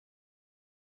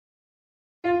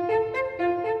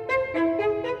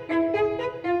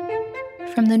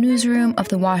the newsroom of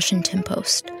The Washington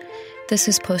Post. This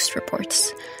is Post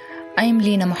Reports. I am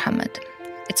Lina Mohammed.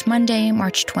 It's Monday,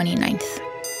 March 29th.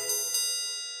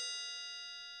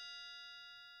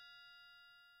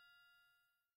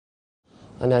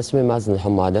 أنا اسمي مازن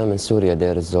الحمادة من سوريا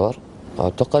دير الزور.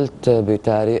 اعتقلت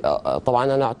بتاريخ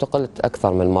طبعا أنا اعتقلت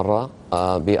أكثر من مرة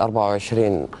ب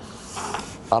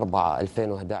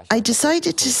 24/4/2011. I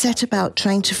decided to set about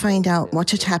trying to find out what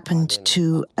had happened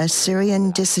to a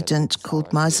Syrian dissident called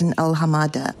Mazen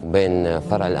al-Hamada. بين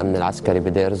فرع الأمن العسكري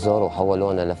بدير الزور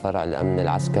وحولونا لفرع الأمن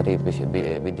العسكري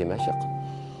بدمشق.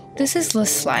 This is Liz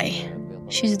Sly.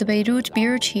 She's the Beirut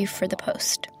bureau chief for The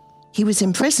Post. He was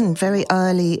imprisoned very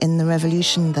early in the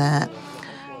revolution there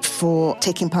for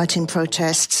taking part in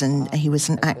protests, and he was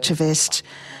an activist,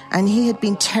 and he had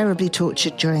been terribly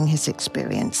tortured during his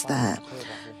experience there.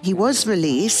 He was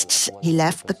released, he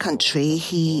left the country,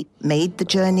 he made the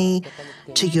journey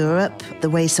to Europe the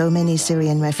way so many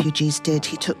Syrian refugees did.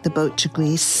 He took the boat to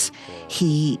Greece,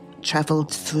 he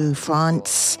travelled through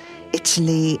France,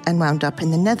 Italy, and wound up in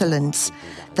the Netherlands.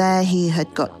 There he had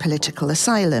got political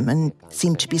asylum and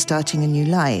seemed to be starting a new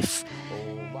life.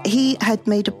 He had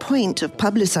made a point of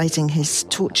publicizing his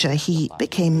torture. He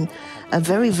became a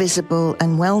very visible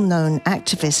and well-known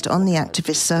activist on the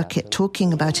activist circuit, talking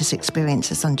about his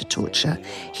experiences under torture.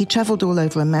 He traveled all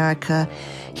over America.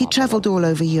 He traveled all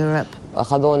over Europe.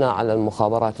 أخذونا على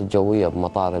المخابرات الجوية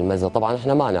بمطار المزة. طبعا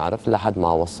احنا ما نعرف لحد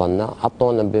ما وصلنا.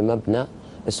 حطونا بمبنى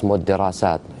اسمه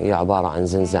الدراسات. هي عبارة عن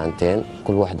زنزانتين،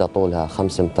 كل وحدة طولها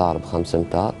 5 أمتار ب5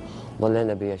 أمتار.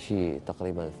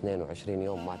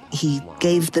 He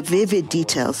gave the vivid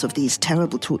details of these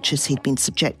terrible tortures he'd been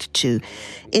subjected to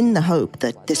in the hope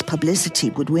that this publicity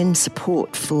would win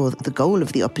support for the goal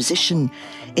of the opposition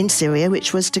in Syria,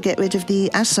 which was to get rid of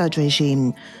the Assad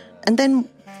regime. And then,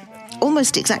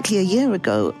 almost exactly a year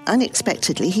ago,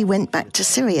 unexpectedly, he went back to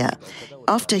Syria.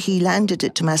 After he landed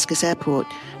at Damascus airport,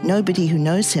 nobody who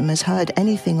knows him has heard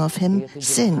anything of him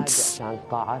since.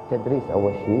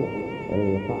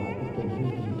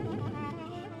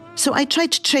 So I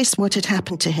tried to trace what had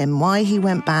happened to him, why he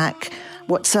went back,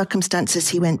 what circumstances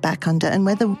he went back under, and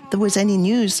whether there was any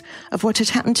news of what had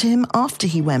happened to him after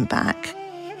he went back.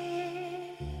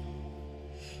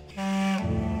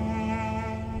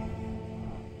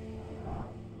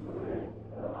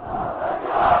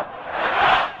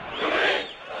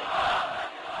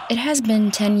 It has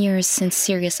been 10 years since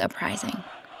Syria's uprising,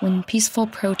 when peaceful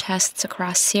protests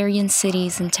across Syrian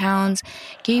cities and towns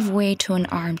gave way to an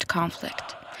armed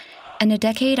conflict. And a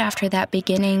decade after that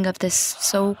beginning of this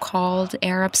so-called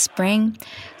Arab Spring,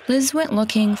 Liz went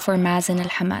looking for Mazen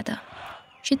al-Hamada.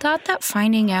 She thought that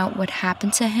finding out what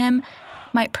happened to him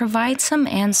might provide some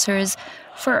answers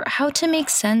for how to make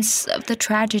sense of the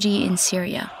tragedy in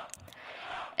Syria.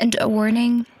 And a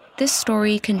warning, this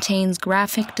story contains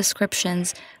graphic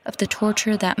descriptions of the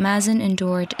torture that Mazen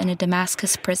endured in a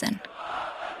Damascus prison.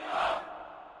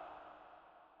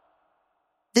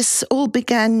 This all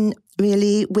began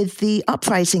really with the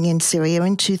uprising in Syria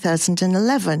in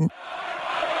 2011.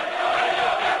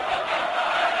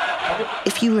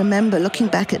 If you remember, looking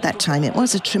back at that time, it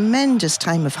was a tremendous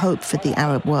time of hope for the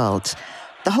Arab world.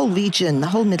 The whole region, the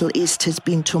whole Middle East has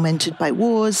been tormented by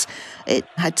wars. It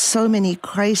had so many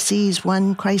crises,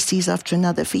 one crisis after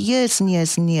another for years and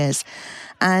years and years.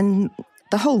 And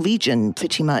the whole region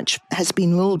pretty much has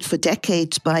been ruled for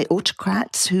decades by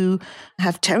autocrats who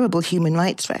have terrible human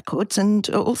rights records and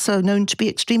are also known to be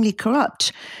extremely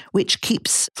corrupt, which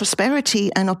keeps prosperity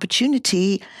and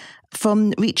opportunity from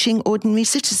reaching ordinary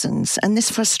citizens. And this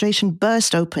frustration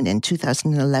burst open in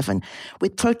 2011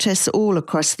 with protests all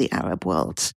across the Arab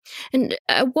world. And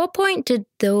at what point did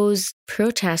those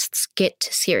protests get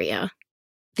to Syria?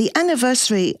 The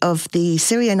anniversary of the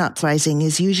Syrian uprising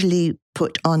is usually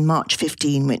put on March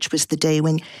 15, which was the day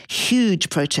when huge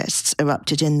protests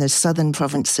erupted in the southern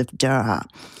province of Daraa.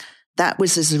 That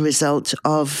was as a result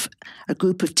of a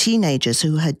group of teenagers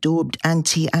who had daubed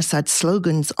anti-Assad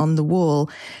slogans on the wall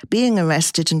being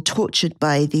arrested and tortured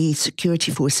by the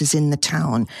security forces in the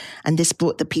town. And this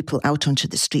brought the people out onto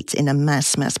the streets in a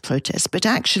mass protest. But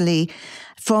actually,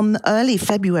 from early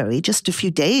February, just a few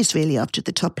days really after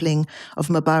the toppling of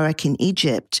Mubarak in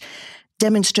Egypt,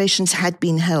 demonstrations had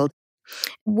been held.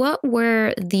 What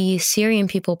were the Syrian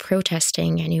people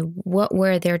protesting and what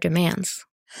were their demands?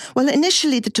 Well,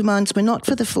 initially, the demands were not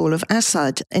for the fall of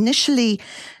Assad. Initially,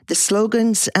 the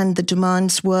slogans and the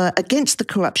demands were against the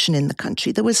corruption in the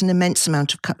country. There was an immense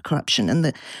amount of corruption, and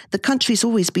the country's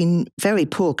always been very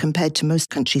poor compared to most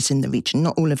countries in the region,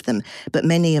 not all of them, but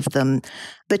many of them.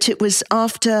 But it was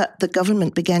after the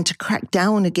government began to crack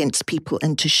down against people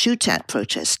and to shoot at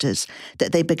protesters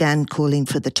that they began calling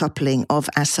for the toppling of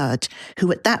Assad,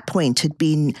 who at that point had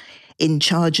been in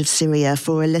charge of Syria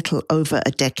for a little over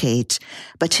a decade.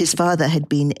 But his father had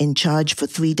been in charge for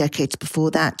 3 decades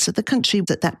before that. So the country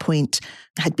at that point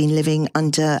had been living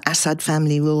under Assad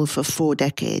family rule for 4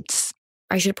 decades.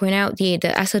 I should point out the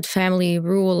Assad family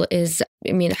rule is,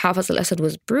 Hafez al-Assad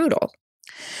was brutal.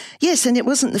 Yes, and it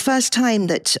wasn't the first time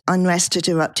that unrest had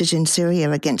erupted in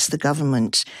Syria against the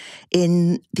government.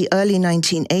 In the early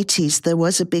 1980s, there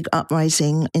was a big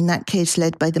uprising, in that case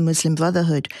led by the Muslim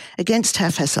Brotherhood, against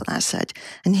Hafez al-Assad.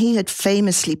 And he had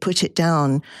famously put it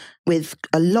down with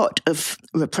a lot of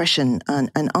repression,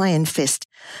 an iron fist.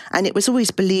 And it was always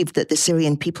believed that the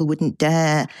Syrian people wouldn't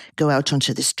dare go out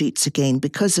onto the streets again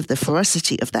because of the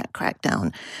ferocity of that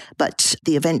crackdown. But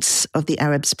the events of the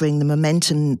Arab Spring, the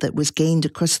momentum that was gained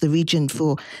across the region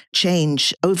for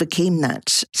change, overcame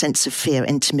that sense of fear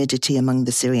and timidity among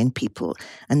the Syrian people.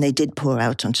 And they did pour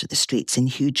out onto the streets in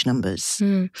huge numbers.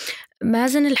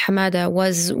 Mazen al-Hamada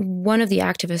was one of the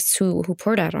activists who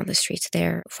poured out on the streets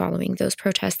there following those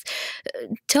protests.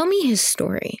 Tell me his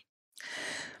story.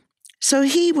 So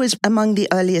he was among the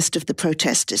earliest of the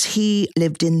protesters. He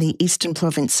lived in the eastern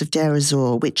province of Deir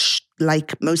ez-Zor, which,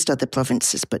 like most other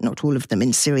provinces, but not all of them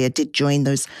in Syria, did join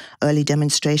those early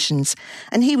demonstrations.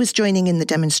 And he was joining in the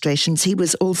demonstrations. He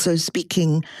was also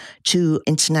speaking to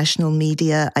international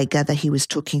media. I gather he was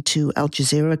talking to Al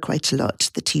Jazeera quite a lot,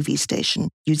 the TV station,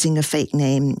 using a fake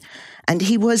name. And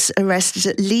he was arrested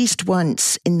at least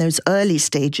once in those early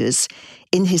stages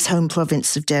in his home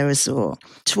province of Deir ez-Zor.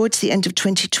 Towards the end of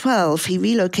 2012, he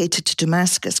relocated to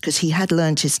Damascus because he had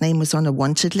learned his name was on a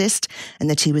wanted list and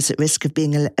that he was at risk of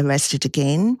being arrested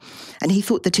again. And he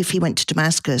thought that if he went to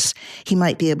Damascus, he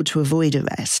might be able to avoid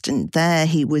arrest. And there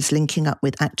he was linking up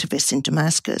with activists in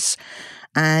Damascus.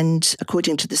 And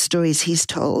according to the stories he's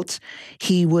told,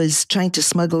 he was trying to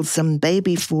smuggle some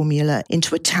baby formula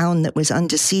into a town that was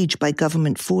under siege by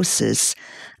government forces.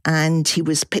 And he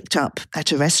was picked up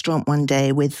at a restaurant one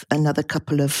day with another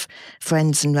couple of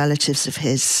friends and relatives of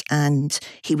his. And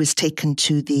he was taken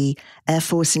to the Air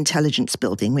Force Intelligence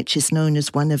Building, which is known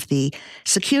as one of the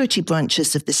security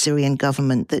branches of the Syrian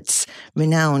government that's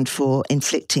renowned for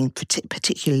inflicting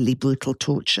particularly brutal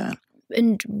torture.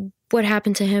 And what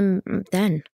happened to him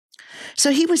then?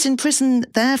 So he was in prison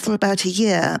there for about a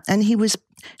year, and he was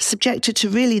subjected to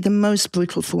really the most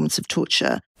brutal forms of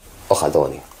torture.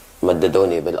 أخذوني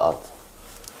مددوني بالأرض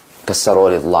كسروا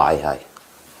لي ضلاعي هاي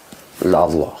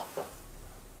الأضلاع.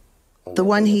 The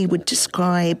one he would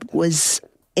describe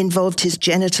involved his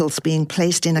genitals being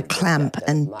placed in a clamp,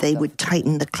 and they would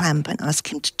tighten the clamp and ask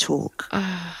him to talk.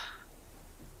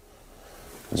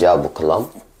 جابوا كلام.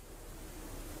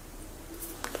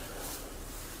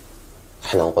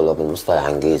 احنا نقوله بالمصطلح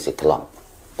الانجليزي كلاب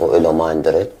وإله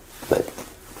ماندريد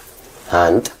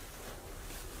هاند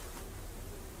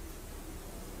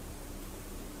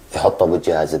يحطه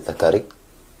بالجهاز الذكري.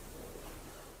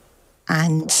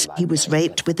 And he was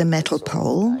raped with a metal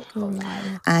pole.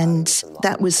 And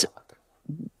that was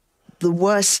the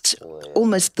worst,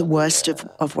 almost the worst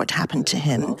of what happened to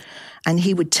him. And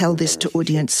he would tell this to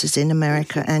audiences in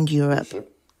America and Europe.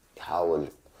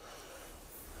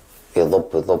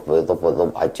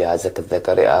 يضب على جهازك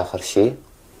الذكري آخر شيء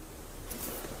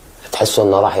تحسه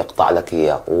إنه راح يقطع لك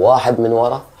إياه وواحد من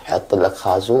ورا يحط لك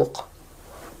خازوق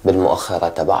بالمؤخرة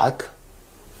تبعك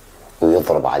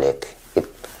ويضرب عليك.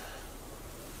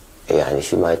 يعني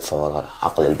شيء ما يتصوره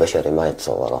عقل البشري ما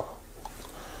يتصوره.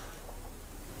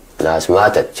 ناس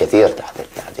ماتت كثير تحت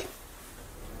التعذيب.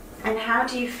 And how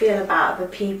do you feel about the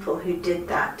people who did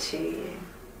that to you?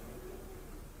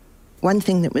 One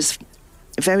thing that was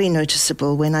very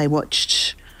noticeable when I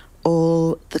watched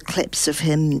all the clips of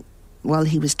him while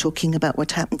he was talking about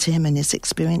what happened to him and his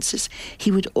experiences,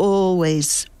 he would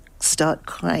always start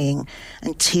crying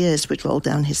and tears would roll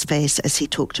down his face as he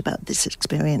talked about this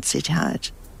experience he'd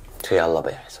had. في الله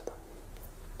بيحسب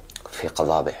في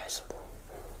قضاء بيحسب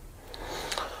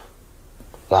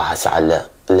راح أسعى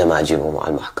إلا ما أجيبه مع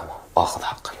المحكمة وأخذ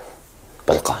حقي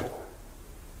بالقانون.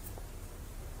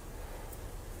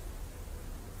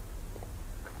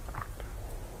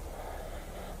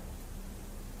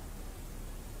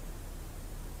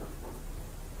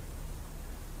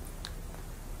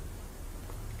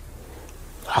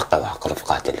 حقه وحق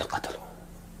رفقاتي اللي قتلوا.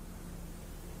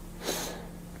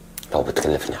 لو أو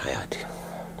بتكلفني حياتي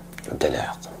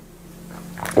بدلع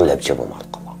ولا بجيبه مع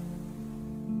القضاء.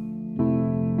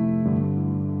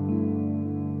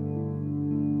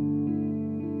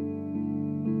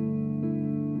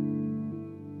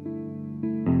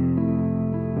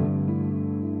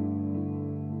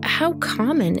 How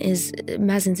common is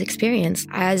Mazen's experience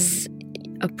as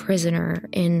a prisoner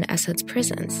in Assad's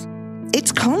prisons?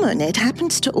 It's common. It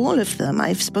happens to all of them.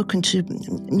 I've spoken to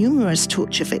numerous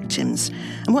torture victims,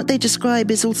 and what they describe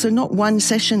is also not one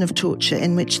session of torture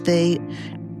in which they,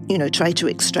 try to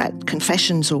extract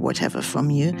confessions or whatever from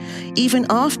you. Even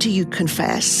after you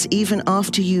confess, even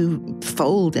after you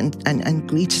fold and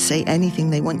agree to say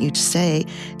anything they want you to say,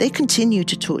 they continue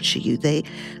to torture you.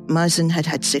 Mazen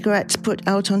had cigarettes put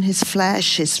out on his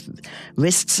flesh, his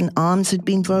wrists and arms had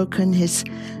been broken,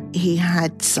 he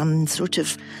had some sort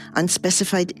of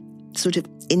unspecified sort of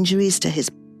injuries to his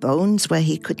bones where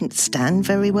he couldn't stand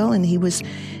very well, and he was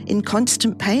in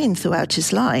constant pain throughout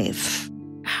his life.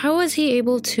 How was he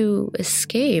able to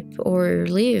escape or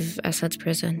leave Assad's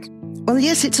prison? Well,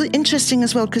 yes, it's interesting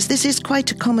as well, because this is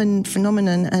quite a common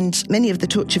phenomenon, and many of the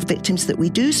torture victims that we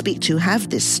do speak to have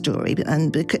this story,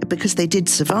 and because they did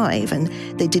survive and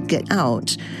they did get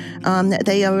out,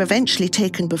 they are eventually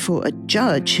taken before a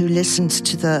judge who listens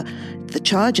to the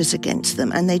charges against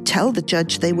them, and they tell the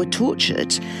judge they were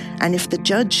tortured. And if the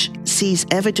judge sees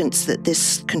evidence that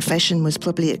this confession was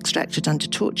probably extracted under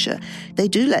torture, they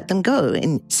do let them go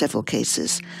in several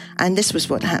cases. And this was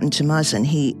what happened to Mazen.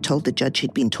 He told the judge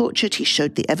he'd been tortured, he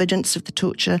showed the evidence of the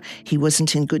torture, he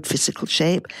wasn't in good physical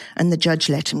shape, and the judge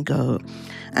let him go.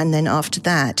 And then after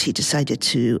that, he decided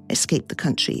to escape the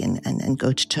country and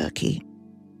go to Turkey.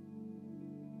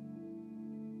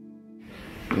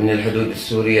 من الحدود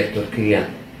السورية التركية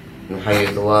نحيي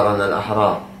ثوارنا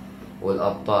الأحرار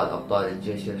والأبطال أبطال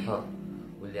الجيش الحر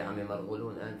واللي عم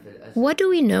يمرغلون أنف الأسد. What do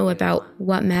we know about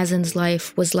what Mazen's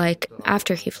life was like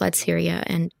after he fled Syria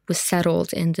and was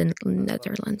settled in the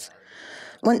Netherlands?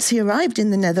 Once he arrived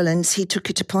in the Netherlands, he took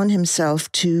it upon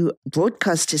himself to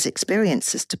broadcast his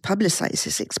experiences, to publicize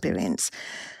his experience,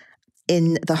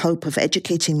 in the hope of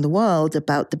educating the world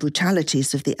about the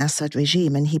brutalities of the Assad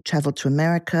regime. And he traveled to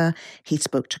America, he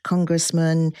spoke to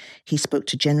congressmen, he spoke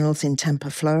to generals in Tampa,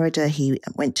 Florida, he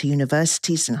went to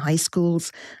universities and high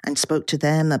schools and spoke to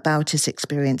them about his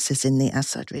experiences in the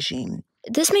Assad regime.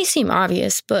 This may seem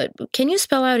obvious, but can you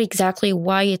spell out exactly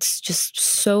why it's just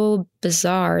so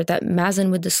bizarre that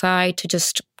Mazen would decide to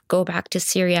just go back to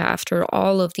Syria after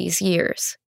all of these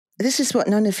years? This is what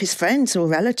none of his friends or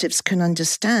relatives can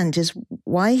understand, is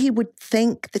why he would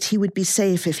think that he would be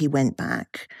safe if he went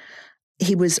back.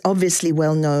 He was obviously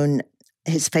well known.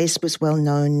 His face was well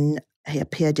known. He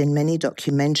appeared in many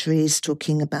documentaries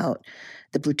talking about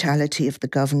the brutality of the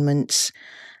government.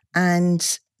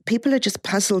 And people are just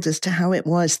puzzled as to how it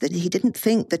was that he didn't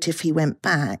think that if he went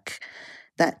back,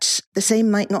 that the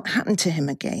same might not happen to him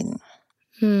again.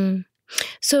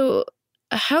 So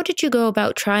how did you go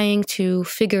about trying to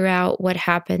figure out what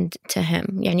happened to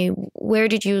him? Yani, where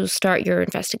did you start your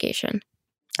investigation?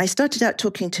 I started out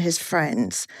talking to his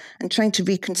friends and trying to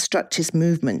reconstruct his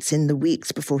movements in the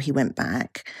weeks before he went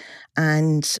back.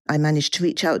 And I managed to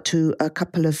reach out to a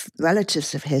couple of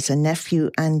relatives of his, a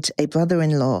nephew and a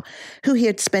brother-in-law, who he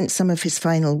had spent some of his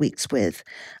final weeks with.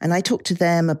 And I talked to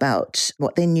them about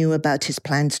what they knew about his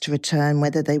plans to return,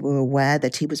 whether they were aware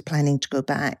that he was planning to go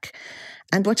back,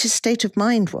 and what his state of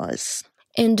mind was.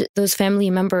 And those family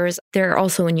members, they're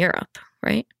also in Europe,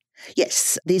 right?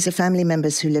 Yes, these are family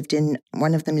members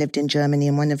one of them lived in Germany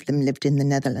and one of them lived in the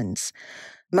Netherlands.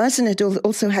 Mazen had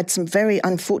also had some very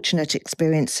unfortunate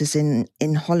experiences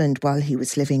in Holland while he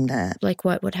was living there. Like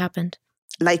what happened?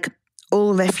 Like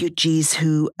all refugees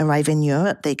who arrive in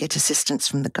Europe, they get assistance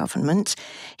from the government.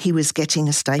 He was getting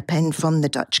a stipend from the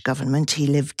Dutch government. He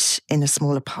lived in a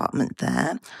small apartment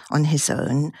there on his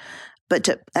own. But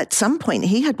at some point,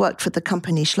 he had worked for the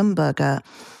company Schlumberger,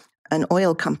 an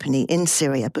oil company in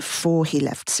Syria, before he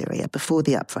left Syria, before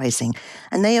the uprising.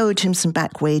 And they owed him some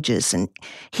back wages, and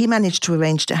he managed to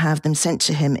arrange to have them sent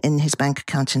to him in his bank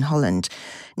account in Holland.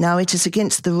 Now, it is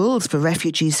against the rules for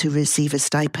refugees who receive a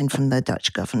stipend from the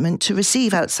Dutch government to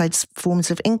receive outside forms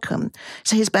of income.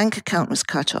 So his bank account was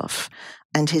cut off,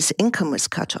 and his income was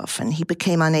cut off, and he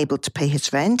became unable to pay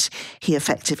his rent. He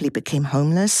effectively became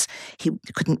homeless. He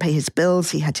couldn't pay his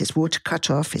bills. He had his water cut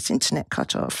off, his internet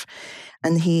cut off,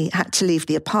 and he had to leave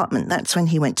the apartment. That's when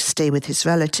he went to stay with his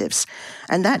relatives.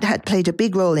 And that had played a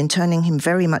big role in turning him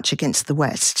very much against the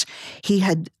West. He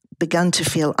had begun to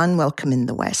feel unwelcome in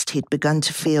the West. He'd begun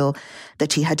to feel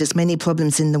that he had as many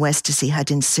problems in the West as he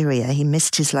had in Syria. He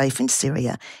missed his life in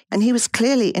Syria. And he was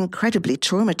clearly incredibly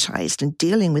traumatized and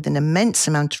dealing with an immense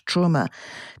amount of trauma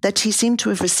that he seemed to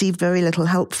have received very little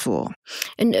help for.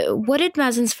 And what did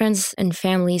Mazen's friends and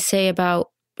family say about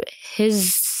his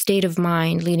state of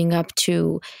mind leading up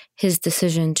to his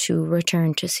decision to return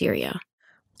to Syria?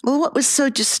 Well, what was so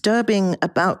disturbing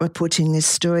about reporting this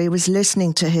story was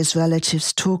listening to his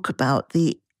relatives talk about the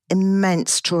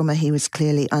immense trauma he was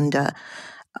clearly under.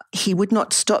 He would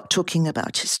not stop talking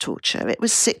about his torture. It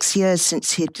was 6 years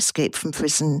since he had escaped from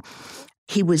prison.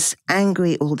 He was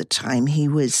angry all the time. He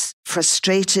was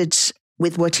frustrated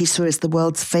with what he saw as the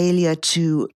world's failure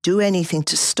to do anything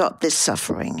to stop this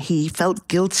suffering. He felt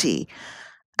guilty.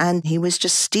 And he was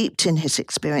just steeped in his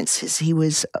experiences. He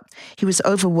was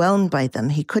overwhelmed by them.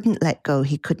 He couldn't let go.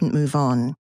 He couldn't move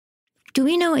on. Do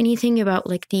we know anything about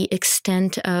the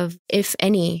extent of, if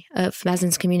any, of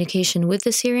Mazen's communication with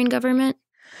the Syrian government?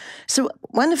 So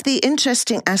one of the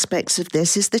interesting aspects of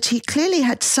this is that he clearly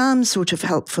had some sort of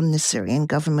help from the Syrian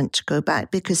government to go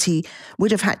back, because he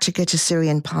would have had to get a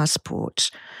Syrian passport.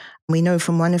 We know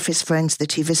from one of his friends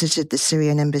that he visited the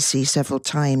Syrian embassy several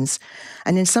times.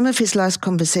 And in some of his last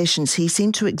conversations, he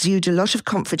seemed to exude a lot of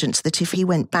confidence that if he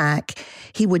went back,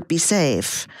 he would be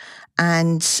safe.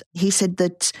 And he said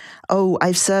that,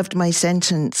 I've served my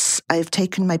sentence. I've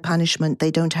taken my punishment.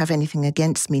 They don't have anything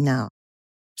against me now.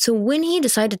 So when he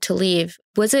decided to leave,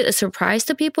 was it a surprise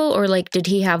to people? Or did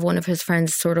he have one of his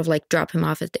friends sort of drop him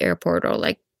off at the airport, or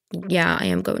yeah, I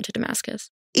am going to Damascus?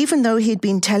 Even though he'd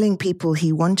been telling people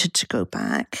he wanted to go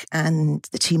back and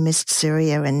that he missed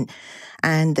Syria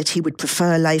and that he would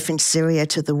prefer life in Syria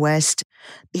to the West,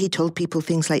 he told people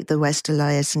things like the West are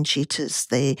liars and cheaters.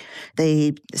 They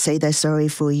say they're sorry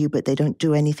for you, but they don't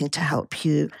do anything to help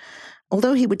you.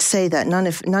 Although he would say that,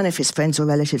 none of his friends or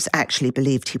relatives actually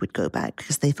believed he would go back,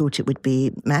 because they thought it would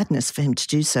be madness for him to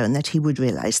do so and that he would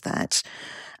realize that.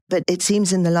 But it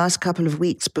seems in the last couple of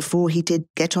weeks before he did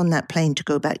get on that plane to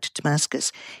go back to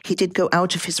Damascus, he did go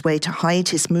out of his way to hide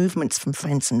his movements from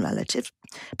friends and relatives,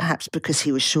 perhaps because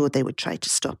he was sure they would try to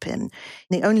stop him.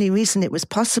 The only reason it was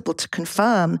possible to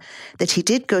confirm that he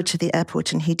did go to the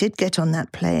airport and he did get on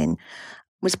that plane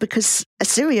was because a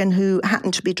Syrian who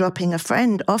happened to be dropping a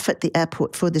friend off at the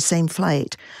airport for the same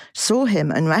flight saw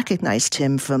him and recognized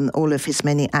him from all of his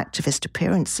many activist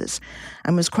appearances,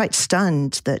 and was quite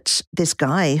stunned that this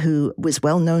guy, who was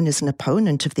well known as an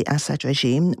opponent of the Assad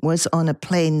regime, was on a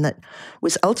plane that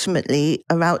was ultimately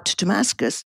a route to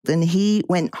Damascus. Then he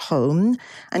went home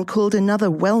and called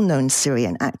another well-known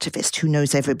Syrian activist who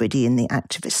knows everybody in the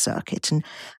activist circuit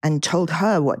and told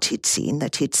her what he'd seen,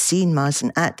 that he'd seen Mazen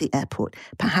at the airport,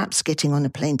 perhaps getting on a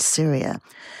plane to Syria.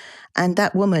 And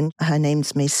that woman, her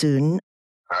name's Maysoon.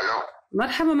 Hello.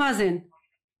 مرحبا مازن.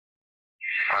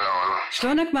 Hello.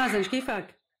 شلونك مازن؟ كيفك؟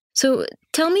 So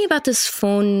tell me about this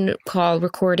phone call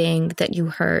recording that you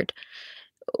heard.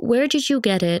 Where did you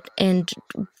get it, and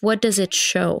what does it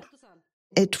show?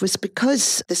 It was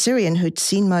because the Syrian who'd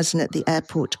seen Mazen at the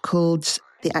airport called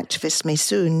the activist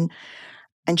Maysoon,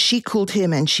 and she called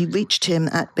him and she reached him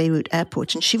at Beirut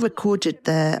airport, and she recorded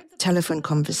their telephone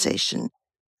conversation.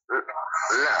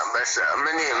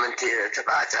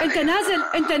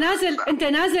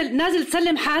 نازل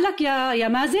تسلم حالك يا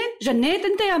مازن؟ جنيت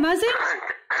انت يا مازن؟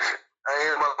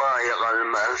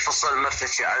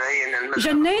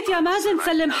 جنيت يا مازن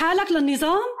تسلم حالك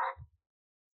للنظام؟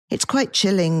 It's quite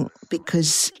chilling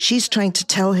because she's trying to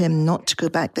tell him not to go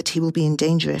back, that he will be in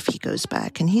danger if he goes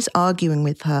back. And he's arguing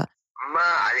with her.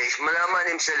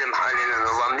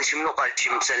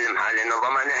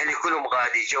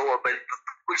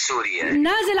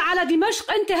 نازل على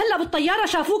دمشق انت هلا بالطيارة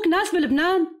شافوك ناس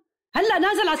بلبنان. هلا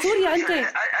نازل على سوريا انت.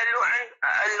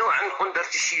 قالوا عن قندرة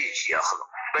الشيج ياخذوا.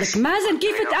 لك مازن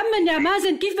كيف بتأمن يا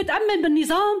مازن؟ كيف بتأمن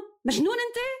بالنظام؟ مجنون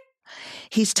انت؟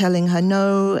 He's telling her,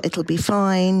 no, it'll be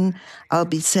fine. I'll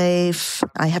be safe.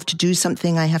 I have to do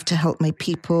something. I have to help my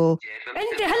people.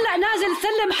 انت هلا نازل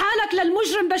سلم حالك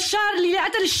للمجرم بشار اللي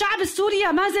قتل الشعب السوري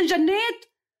يا مازن جنيت؟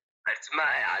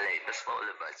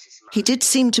 He did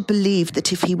seem to believe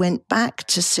that if he went back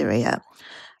to Syria,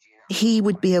 he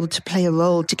would be able to play a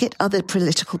role to get other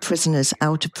political prisoners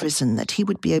out of prison, that he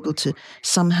would be able to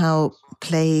somehow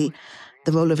play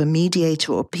the role of a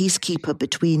mediator or peacekeeper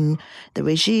between the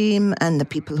regime and the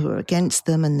people who are against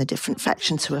them and the different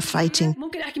factions who are fighting.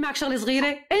 ممكن أحكي معك شغلة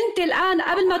صغيرة؟ أنت الآن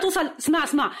قبل ما توصل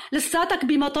اسمع لساتك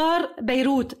بمطار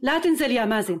بيروت، لا تنزل يا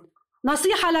مازن.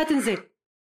 نصيحة لا تنزل.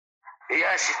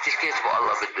 يا ستي كيف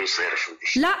الله بده يصير شو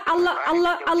بدي. لا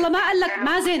الله ما قال لك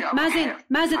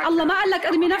مازن الله ما قال لك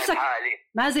ارمي نفسك.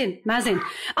 مازن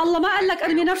الله ما قال لك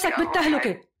ارمي نفسك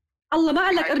بالتهلكة. الله ما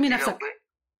قال لك ارمي نفسك.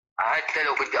 حتى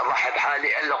لو بدي اضحي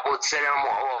بحالي الا قوت سلام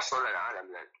واوصل العالم.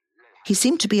 He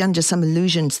seemed to be under some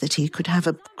illusions that he could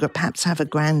perhaps have a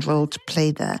grand role to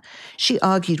play there. She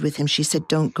argued with him. She said,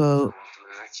 don't go.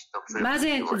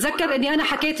 مازن تذكر اني انا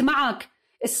حكيت معك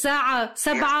الساعة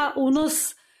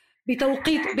 7:30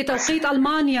 بتوقيت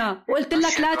ألمانيا وقلت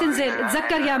لك لا تنزل.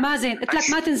 تذكر يا مازن قلت لك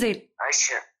ما تنزل.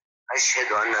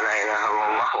 أشهد أن لا إله إلا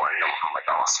الله وأن محمد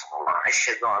رسول الله.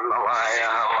 أشهد أن لا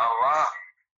إله إلا الله.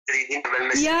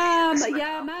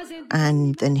 يا مازن.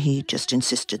 And then he just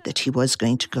insisted that he was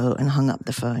going to go and hung up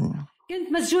the phone.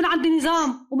 كنت مسجون عند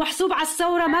النظام ومحسوب على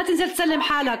الثورة، ما تنزل تسلم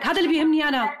حالك. هذا اللي بيهمني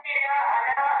أنا.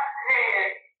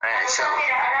 إن شاء الله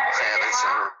خير إن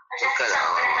شاء الله.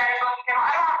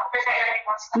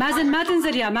 مازن ما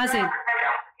تنزل يا مازن.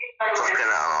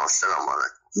 السلام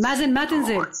عليكم. مازن ما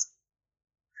تنزل.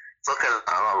 توكل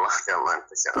على الله. يلا انت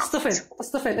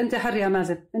اصطفل انت حر يا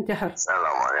مازن، انت حر.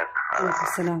 السلام عليكم.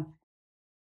 السلام.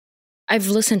 I've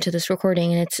listened to this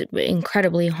recording and it's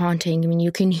incredibly haunting. I mean,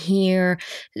 you can hear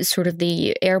sort of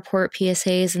the airport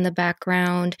PSAs in the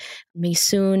background,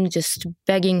 Maysoon just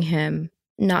begging him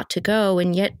not to go,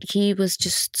 and yet he was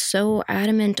just so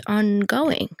adamant on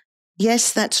going.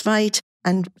 Yes, that's right.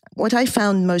 And what I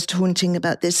found most haunting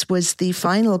about this was the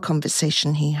final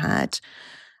conversation he had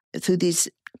through these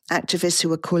activists who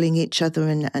were calling each other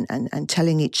and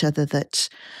telling each other that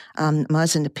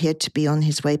Mazen appeared to be on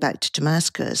his way back to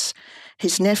Damascus.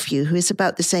 His nephew, who is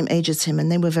about the same age as him,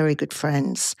 and they were very good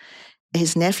friends,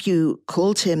 his nephew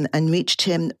called him and reached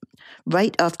him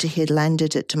right after he had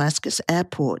landed at Damascus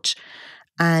airport.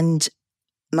 And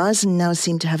Mazen now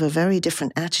seemed to have a very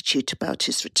different attitude about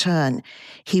his return.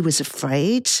 He was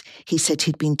afraid. He said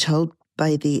he'd been told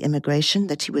by the immigration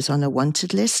that he was on a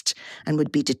wanted list and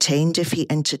would be detained if he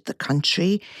entered the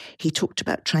country. He talked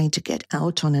about trying to get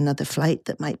out on another flight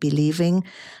that might be leaving,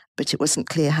 but it wasn't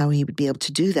clear how he would be able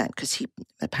to do that because he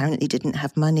apparently didn't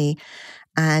have money.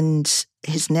 And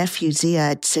his nephew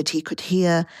Ziad said he could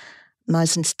hear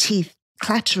Mazen's teeth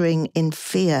clattering in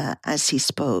fear as he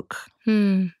spoke.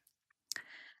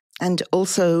 And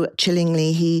also,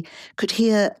 chillingly, he could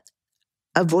hear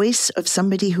a voice of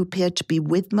somebody who appeared to be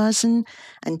with Mazen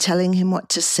and telling him what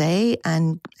to say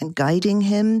and guiding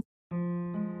him.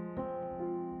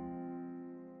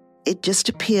 It just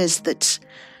appears that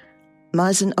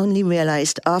Mazen only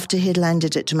realized after he had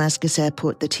landed at Damascus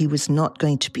airport that he was not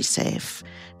going to be safe,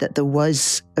 that there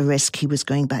was a risk he was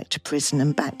going back to prison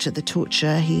and back to the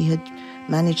torture he had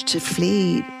managed to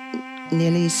flee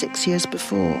nearly 6 years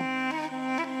before.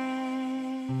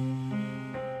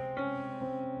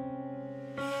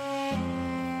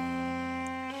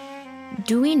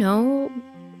 Do we know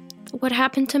what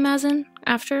happened to Mazen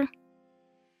after?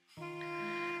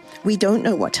 We don't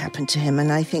know what happened to him,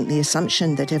 and I think the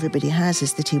assumption that everybody has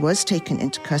is that he was taken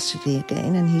into custody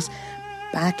again and he's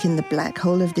back in the black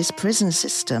hole of this prison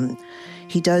system.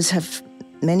 He does have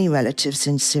many relatives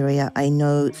in Syria. I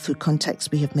know through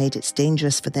contacts we have made it's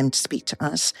dangerous for them to speak to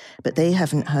us, but they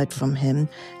haven't heard from him.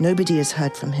 Nobody has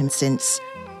heard from him since.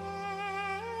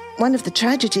 One of the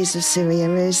tragedies of Syria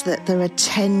is that there are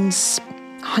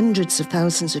hundreds of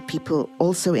thousands of people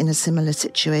also in a similar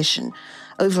situation.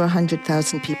 Over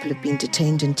 100,000 people have been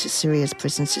detained into Syria's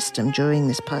prison system during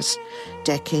this past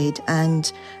decade,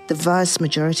 and the vast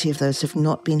majority of those have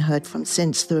not been heard from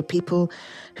since. There are people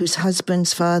whose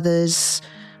husbands, fathers,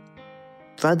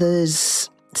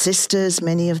 brothers, sisters,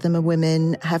 many of them are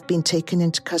women, have been taken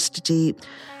into custody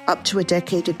up to a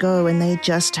decade ago, and they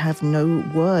just have no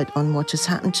word on what has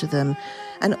happened to them.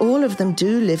 And all of them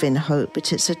do live in hope,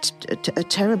 but it's a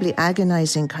terribly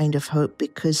agonizing kind of hope,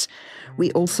 because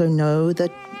we also know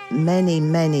that many,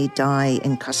 many die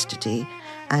in custody,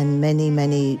 and many,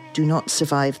 many do not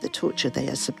survive the torture they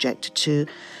are subjected to.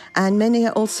 And many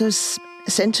are also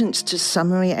sentenced to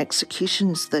summary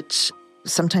executions that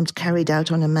sometimes carried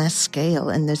out on a mass scale,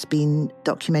 and there's been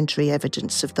documentary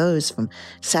evidence of those from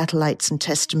satellites and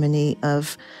testimony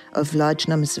of large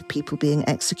numbers of people being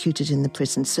executed in the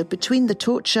prison. So between the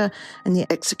torture and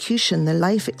the execution, the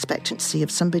life expectancy of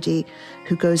somebody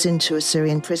who goes into a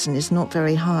Syrian prison is not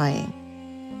very high.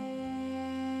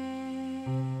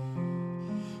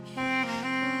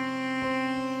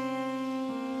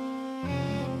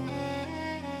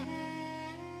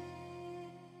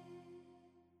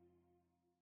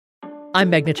 I'm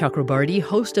Meghna Chakrabarti,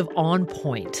 host of On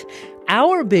Point.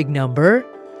 Our big number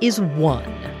is 1.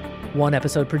 1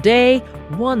 episode per day,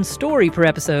 1 story per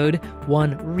episode,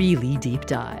 1 really deep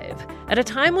dive. At a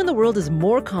time when the world is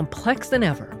more complex than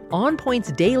ever, On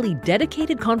Point's daily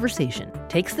dedicated conversation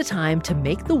takes the time to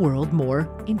make the world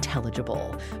more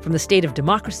intelligible, from the state of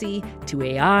democracy to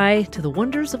AI to the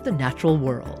wonders of the natural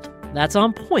world. That's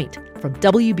On Point from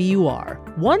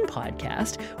WBUR, one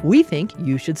podcast we think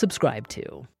you should subscribe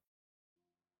to.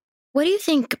 What do you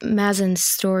think Mazen's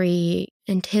story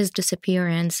and his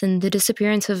disappearance and the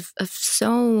disappearance of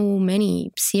so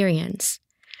many Syrians,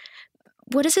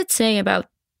 what does it say about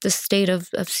the state of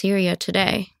Syria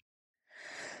today?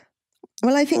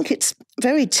 Well, I think it's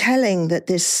very telling that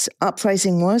this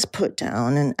uprising was put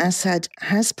down and Assad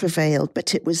has prevailed,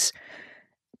 but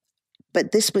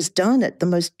this was done at the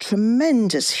most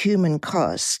tremendous human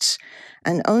costs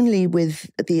and only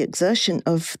with the exertion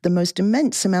of the most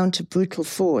immense amount of brutal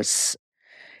force.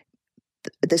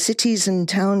 The cities and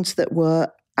towns that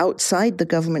were outside the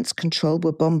government's control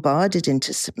were bombarded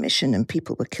into submission, and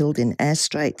people were killed in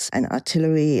airstrikes and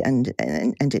artillery and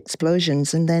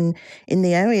explosions. And then in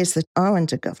the areas that are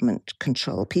under government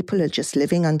control, people are just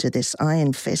living under this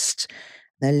iron fist.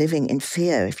 They're living in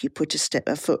fear. If you put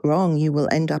a foot wrong, you will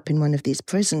end up in one of these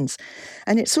prisons.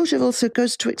 And it sort of also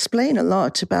goes to explain a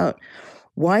lot about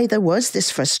why there was this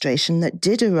frustration that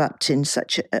did erupt in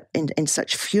such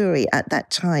fury at that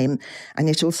time. And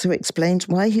it also explains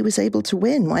why he was able to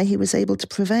win, why he was able to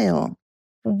prevail.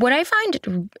 What I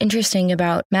find interesting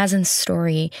about Mazen's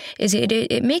story is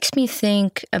it makes me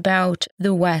think about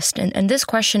the West and this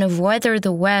question of whether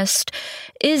the West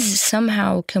is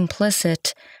somehow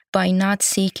complicit by not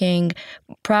seeking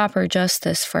proper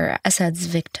justice for Assad's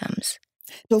victims.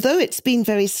 Although it's been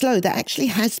very slow, there actually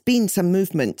has been some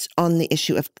movement on the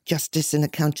issue of justice and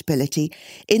accountability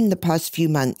in the past few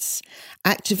months.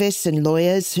 Activists and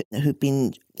lawyers who've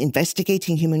been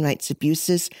investigating human rights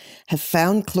abuses have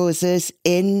found clauses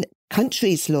in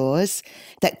countries' laws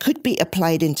that could be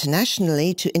applied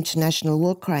internationally to international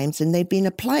war crimes, and they've been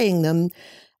applying them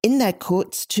in their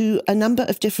courts to a number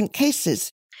of different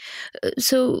cases.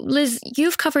 So, Liz,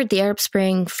 you've covered the Arab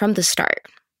Spring from the start.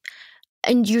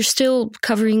 And you're still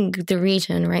covering the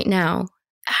region right now.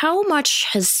 How much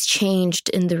has changed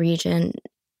in the region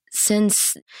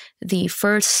since the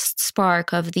first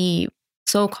spark of the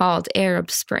so-called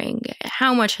Arab Spring?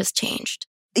 How much has changed?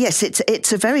 Yes,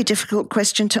 it's a very difficult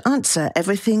question to answer.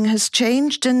 Everything has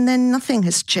changed and then nothing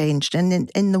has changed,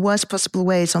 and in the worst possible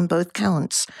ways on both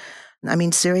counts. I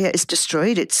mean, Syria is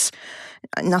destroyed. It's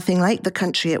nothing like the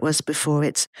country it was before.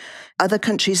 Other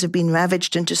countries have been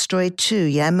ravaged and destroyed too.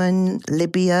 Yemen,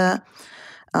 Libya.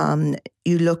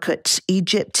 You look at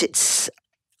Egypt, it's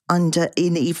under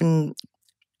an even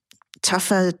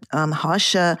tougher,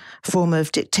 harsher form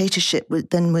of dictatorship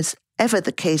than was ever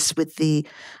the case with the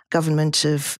government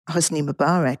of Hosni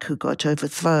Mubarak, who got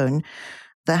overthrown.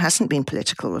 There hasn't been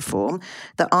political reform.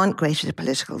 There aren't greater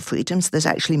political freedoms. There's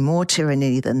actually more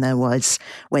tyranny than there was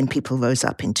when people rose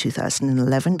up in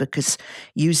 2011, because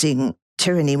using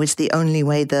tyranny was the only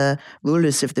way the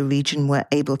rulers of the region were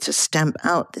able to stamp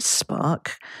out this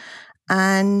spark.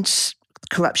 And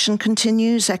corruption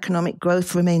continues, economic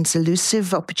growth remains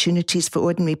elusive, opportunities for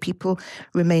ordinary people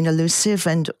remain elusive,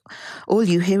 and all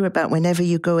you hear about whenever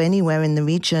you go anywhere in the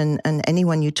region and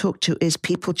anyone you talk to is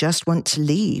people just want to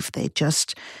leave.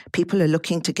 People are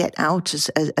looking to get out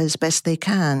as best they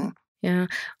can. Yeah.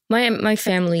 My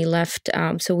family left,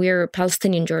 so we're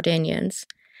Palestinian Jordanians.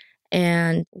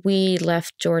 And we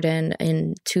left Jordan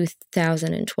in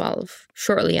 2012,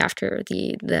 shortly after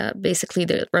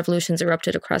the revolutions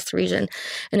erupted across the region.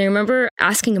 And I remember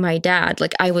asking my dad,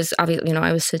 I was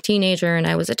a teenager and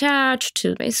I was attached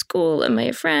to my school and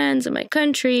my friends and my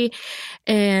country.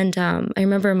 And I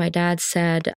remember my dad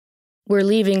said, "We're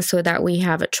leaving so that we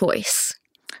have a choice."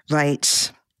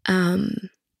 Right.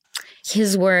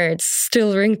 His words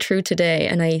still ring true today,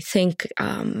 and I think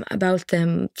about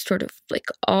them sort of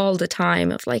all the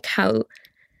time, of how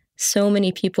so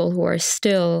many people who are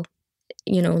still,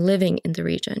 living in the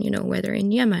region, whether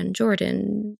in Yemen,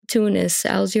 Jordan, Tunis,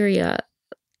 Algeria,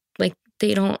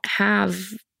 they don't have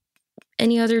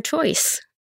any other choice.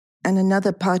 And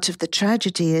another part of the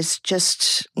tragedy is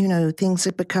just, things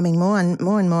are becoming more and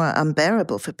more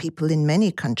unbearable for people in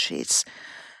many countries,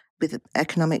 with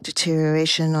economic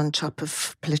deterioration on top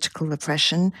of political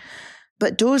repression.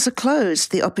 But doors are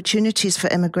closed. The opportunities for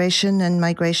immigration and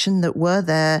migration that were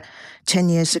there 10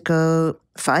 years ago,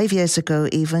 5 years ago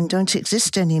even, don't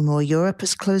exist anymore. Europe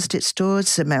has closed its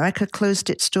doors. America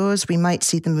closed its doors. We might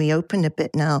see them reopen a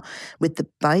bit now with the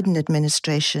Biden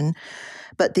administration.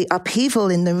 But the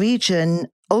upheaval in the region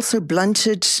also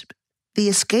blunted the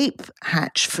escape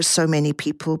hatch for so many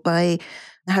people by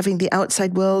having the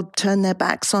outside world turn their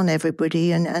backs on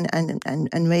everybody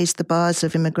and raise the bars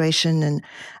of immigration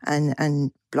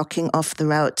and blocking off the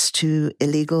routes to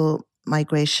illegal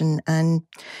migration, and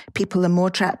people are more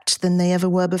trapped than they ever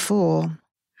were before.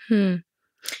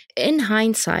 In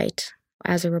hindsight,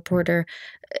 as a reporter,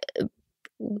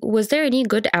 was there any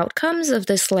good outcomes of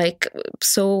this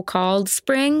so-called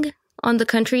spring on the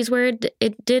countries where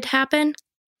it did happen?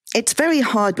 It's very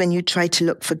hard when you try to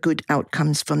look for good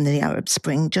outcomes from the Arab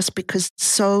Spring, just because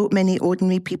so many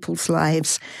ordinary people's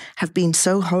lives have been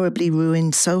so horribly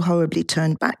ruined, so horribly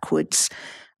turned backwards.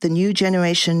 The new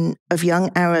generation of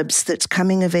young Arabs that's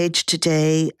coming of age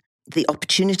today, the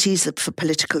opportunities for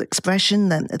political expression,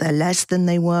 they're less than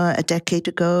they were a decade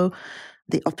ago.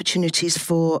 The opportunities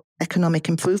for economic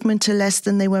improvement are less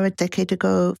than they were a decade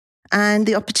ago. And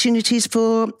the opportunities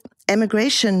for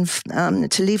emigration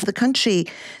to leave the country,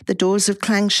 the doors have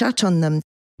clanged shut on them.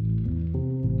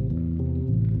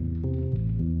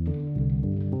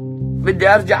 بدي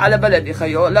أرجع على بلدي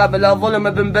خيو، لا ظلم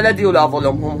ابن بلدي ولا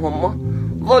ظلمهم هم،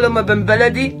 ظلم ابن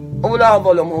بلدي ولا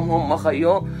ظلمهم هم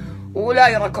خيو، ولا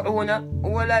يركعونا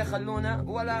ولا يخلونا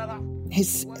ولا.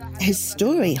 His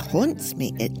story haunts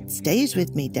me. It stays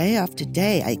with me day after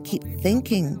day. I keep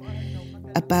thinking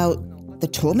about the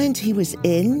torment he was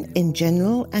in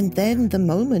general, and then the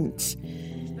moment,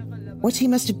 what he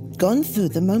must have gone through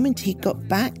the moment he got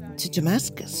back to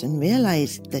Damascus and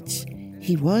realized that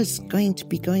he was going to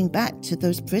be going back to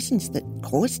those prisons that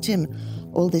caused him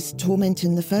all this torment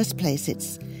in the first place.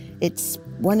 It's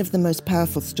one of the most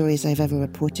powerful stories I've ever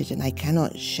reported, and I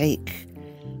cannot shake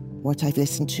what I've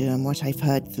listened to and what I've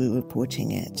heard through reporting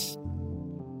it.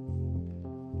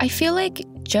 I feel like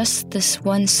just this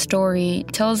one story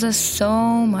tells us so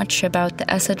much about the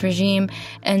Assad regime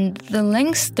and the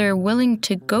lengths they're willing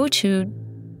to go to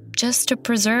just to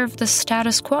preserve the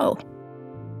status quo.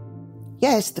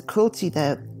 Yes, the cruelty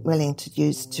they're willing to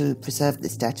use to preserve the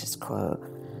status quo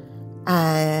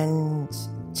and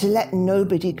to let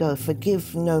nobody go,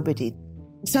 forgive nobody.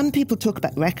 Some people talk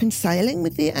about reconciling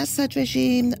with the Assad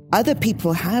regime. Other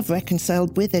people have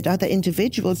reconciled with it, other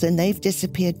individuals, and they've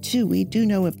disappeared too. We do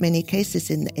know of many cases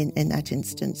in that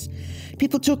instance.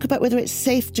 People talk about whether it's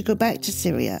safe to go back to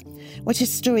Syria. What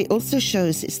his story also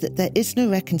shows is that there is no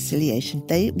reconciliation.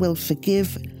 They will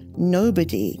forgive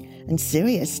nobody, and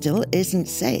Syria still isn't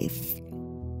safe.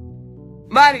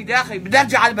 ما اريد يا اخي، بدي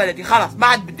ارجع على بلدي خلاص، ما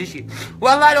عاد بدي شيء.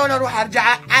 والله لو انا اروح ارجع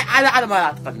على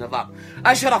مناطق النظام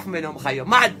اشرف منهم خيو،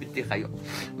 ما عاد بدي خيو،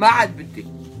 ما عاد بدي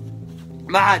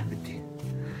ما عاد بدي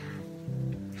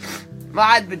ما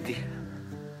عاد بدي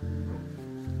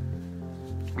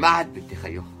ما عاد بدي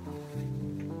خيو،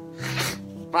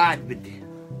 ما عاد بدي.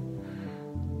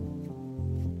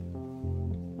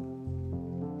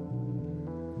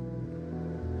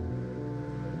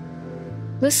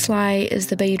 Liz Sly is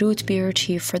the Beirut bureau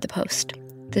chief for The Post.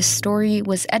 This story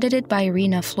was edited by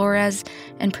Irina Flores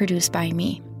and produced by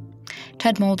me.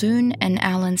 Ted Muldoon and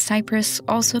Alan Cyprus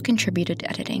also contributed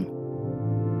editing.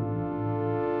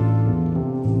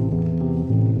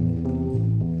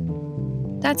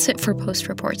 That's it for Post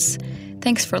Reports.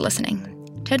 Thanks for listening.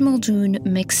 Ted Muldoon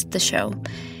mixed the show.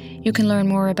 You can learn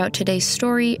more about today's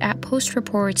story at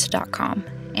postreports.com.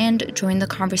 and join the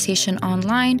conversation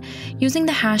online using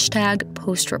the hashtag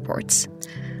 #PostReports.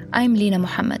 I'm Lina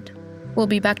Mohammed.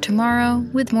 We'll be back tomorrow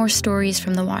with more stories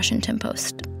from the Washington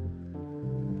Post.